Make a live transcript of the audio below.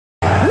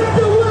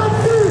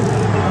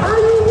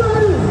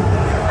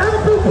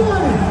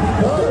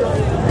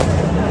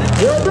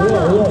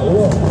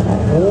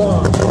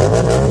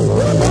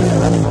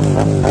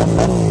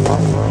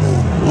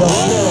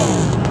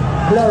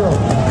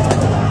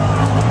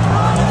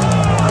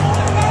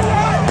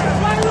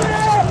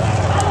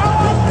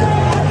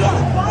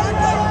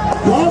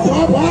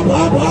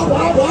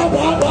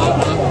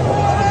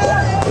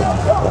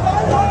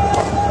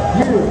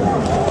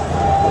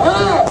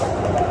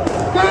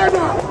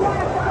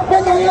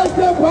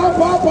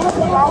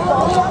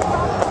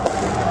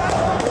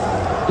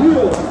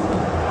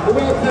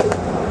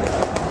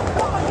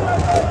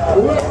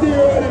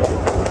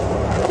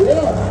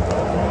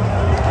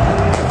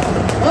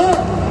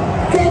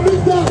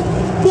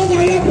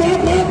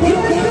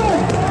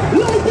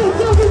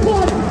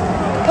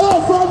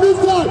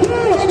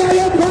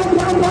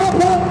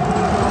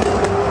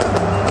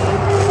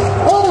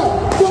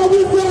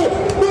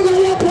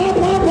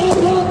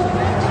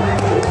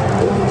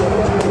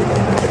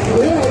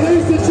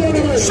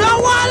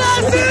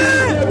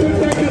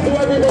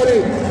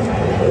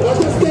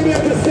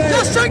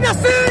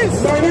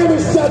My name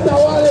is Shatta,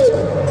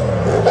 Wale,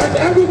 and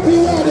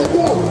everything I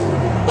do,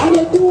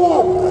 I do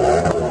up.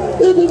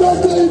 If you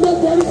don't say it's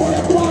not ready for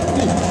the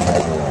party,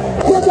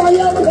 but I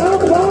am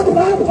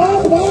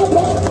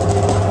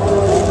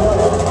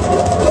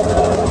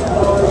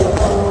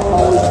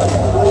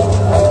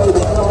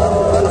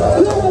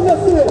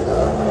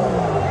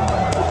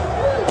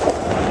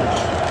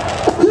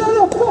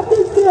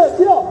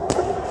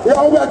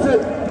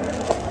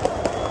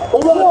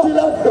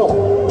let's go.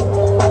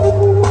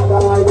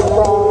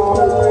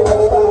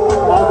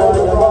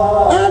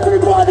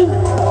 Everybody,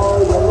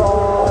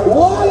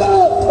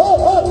 Wale,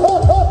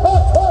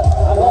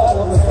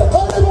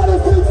 everybody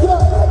sit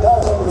down.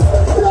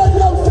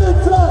 Stadium sit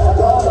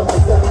down.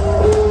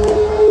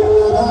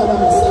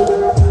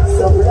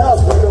 Something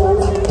else we do.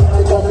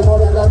 Becoming more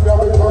than that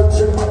very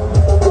country.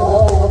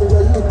 Oh, I'm in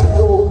the UK.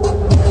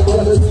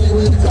 Wanna see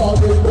we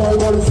talking, boy,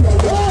 wanna see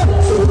that.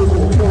 So we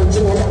can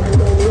control.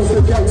 Just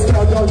a gangster,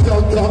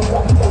 down.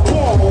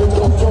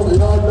 Come from the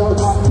hard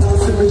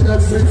see me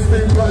next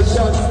 16 by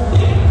shots.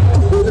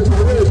 With the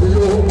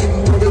radio,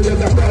 when we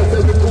get across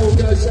every cool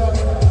guy shot.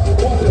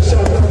 What a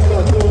shot, that's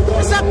not no.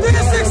 It's up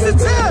there, 6 to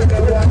 10.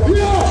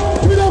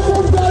 Yeah, we don't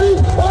come daddy.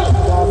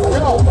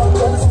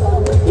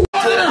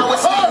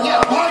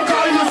 One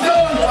guy you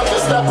done,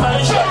 just stop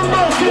my shot.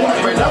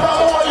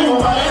 Whenever you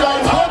my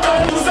life, how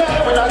can you say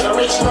we're not the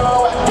rich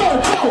now?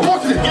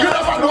 What's it? You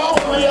never know.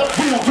 We are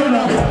friend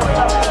of me.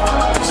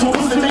 So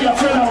who's the be a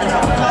friend of me?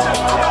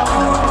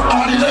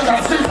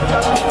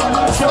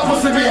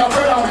 Supposed to be a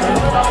friend of me.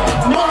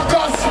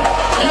 Marcus,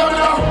 you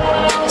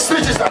know,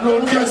 stitches and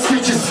don't get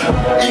stitches.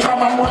 If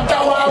I'm a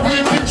wonder why we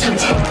pitch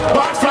it.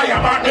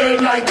 Backfire, my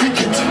name like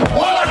cricket.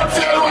 All I can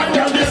feel one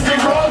down this big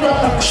road.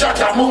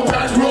 Shatta move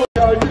that road.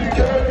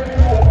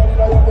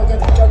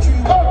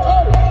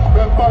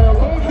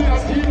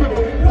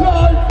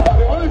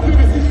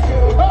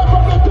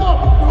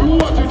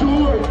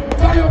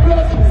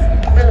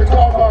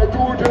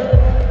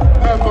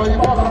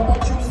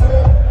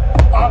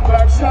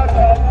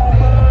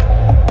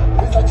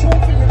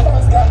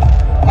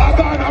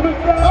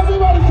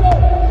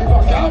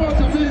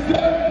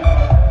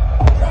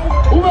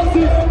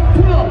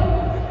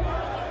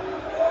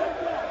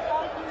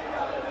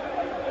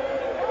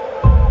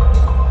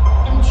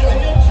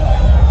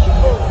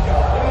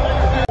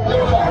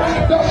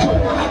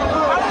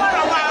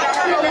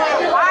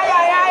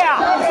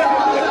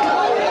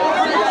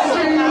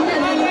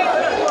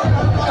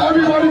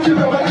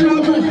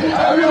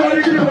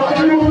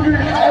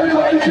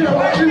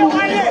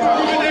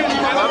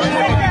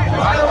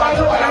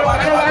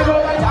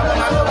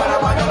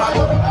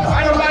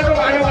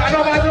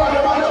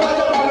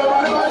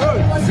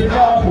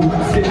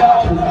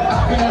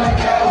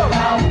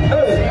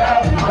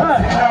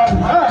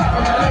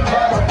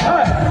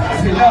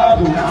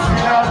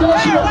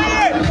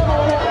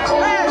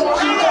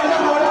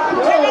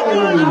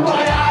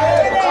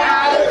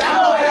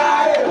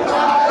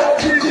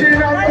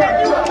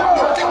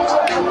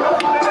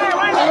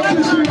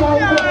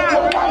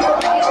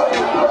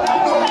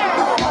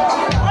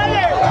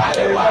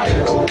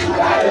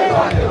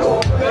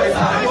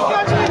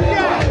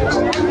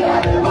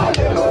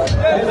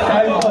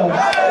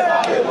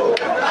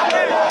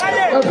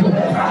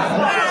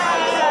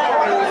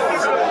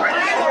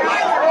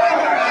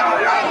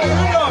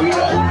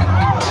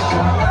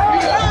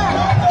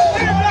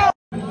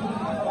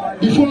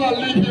 Before I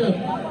leave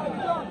here,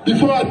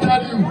 before I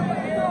tell you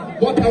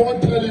what I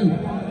want to tell you,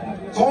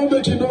 I want to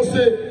make you know,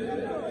 say,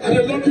 I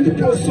love you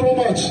people so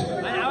much.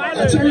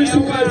 I cherish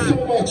you guys so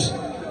much.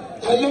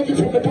 I love you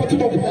from the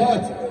bottom of my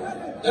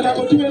heart. And I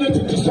will do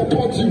anything to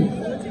support you.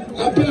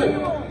 I beg,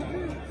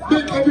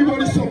 make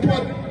everybody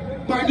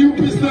support my new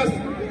business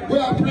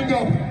where I bring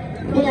up,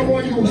 where I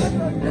want to use.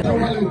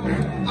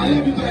 I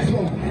love you guys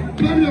all.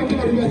 Plenty of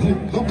God with you.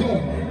 I'm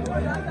God.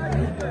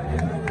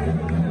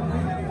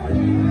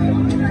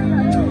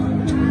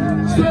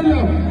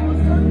 Stadium,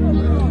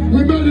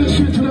 we made this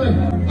shit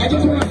today. I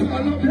just want to say I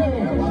love you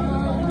all.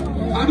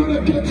 I know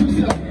they get you,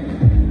 sir.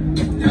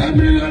 10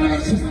 million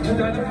ashes.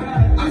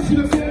 I see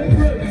the same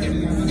praise.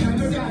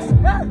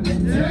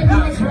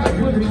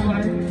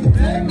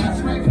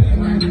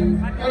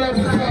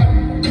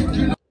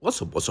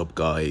 What's up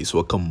guys,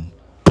 welcome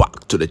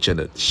back to the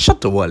channel.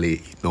 Shatta Wale. You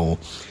know,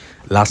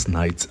 last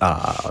night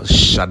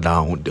shut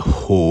down the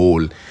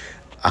whole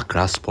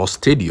Accra Sports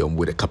Stadium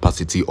with a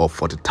capacity of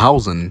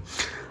 40,000,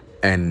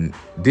 And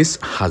this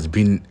has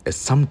been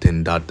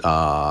something that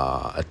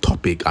a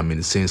topic, I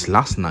mean, since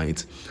last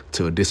night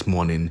till this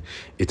morning,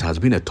 it has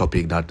been a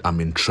topic that I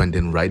mean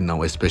trending right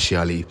now,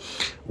 especially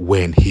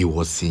when he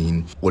was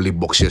seeing Wale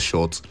Boxer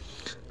Shorts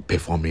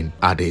performing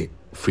at the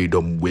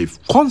Freedom Wave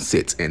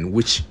concert, and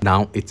which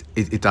now it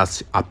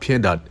has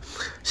appeared that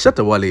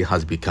Shatta Wale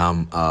has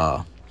become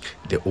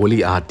the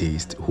only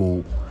artist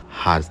who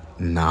has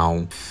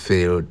now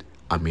failed,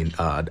 I mean,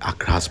 the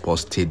Accra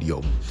Sports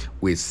Stadium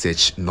with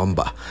such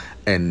number.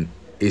 And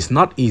it's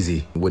not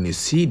easy when you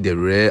see the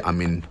rare, I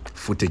mean,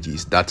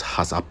 footages that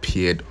has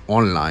appeared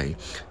online.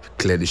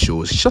 Clearly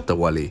shows Shatta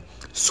Wale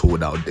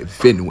sold out the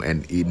venue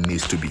and it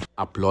needs to be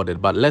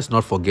applauded. But let's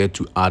not forget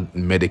to add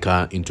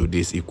medical into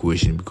this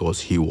equation because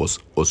he was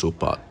also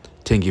part.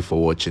 Thank you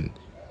for watching.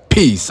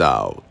 Peace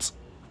out.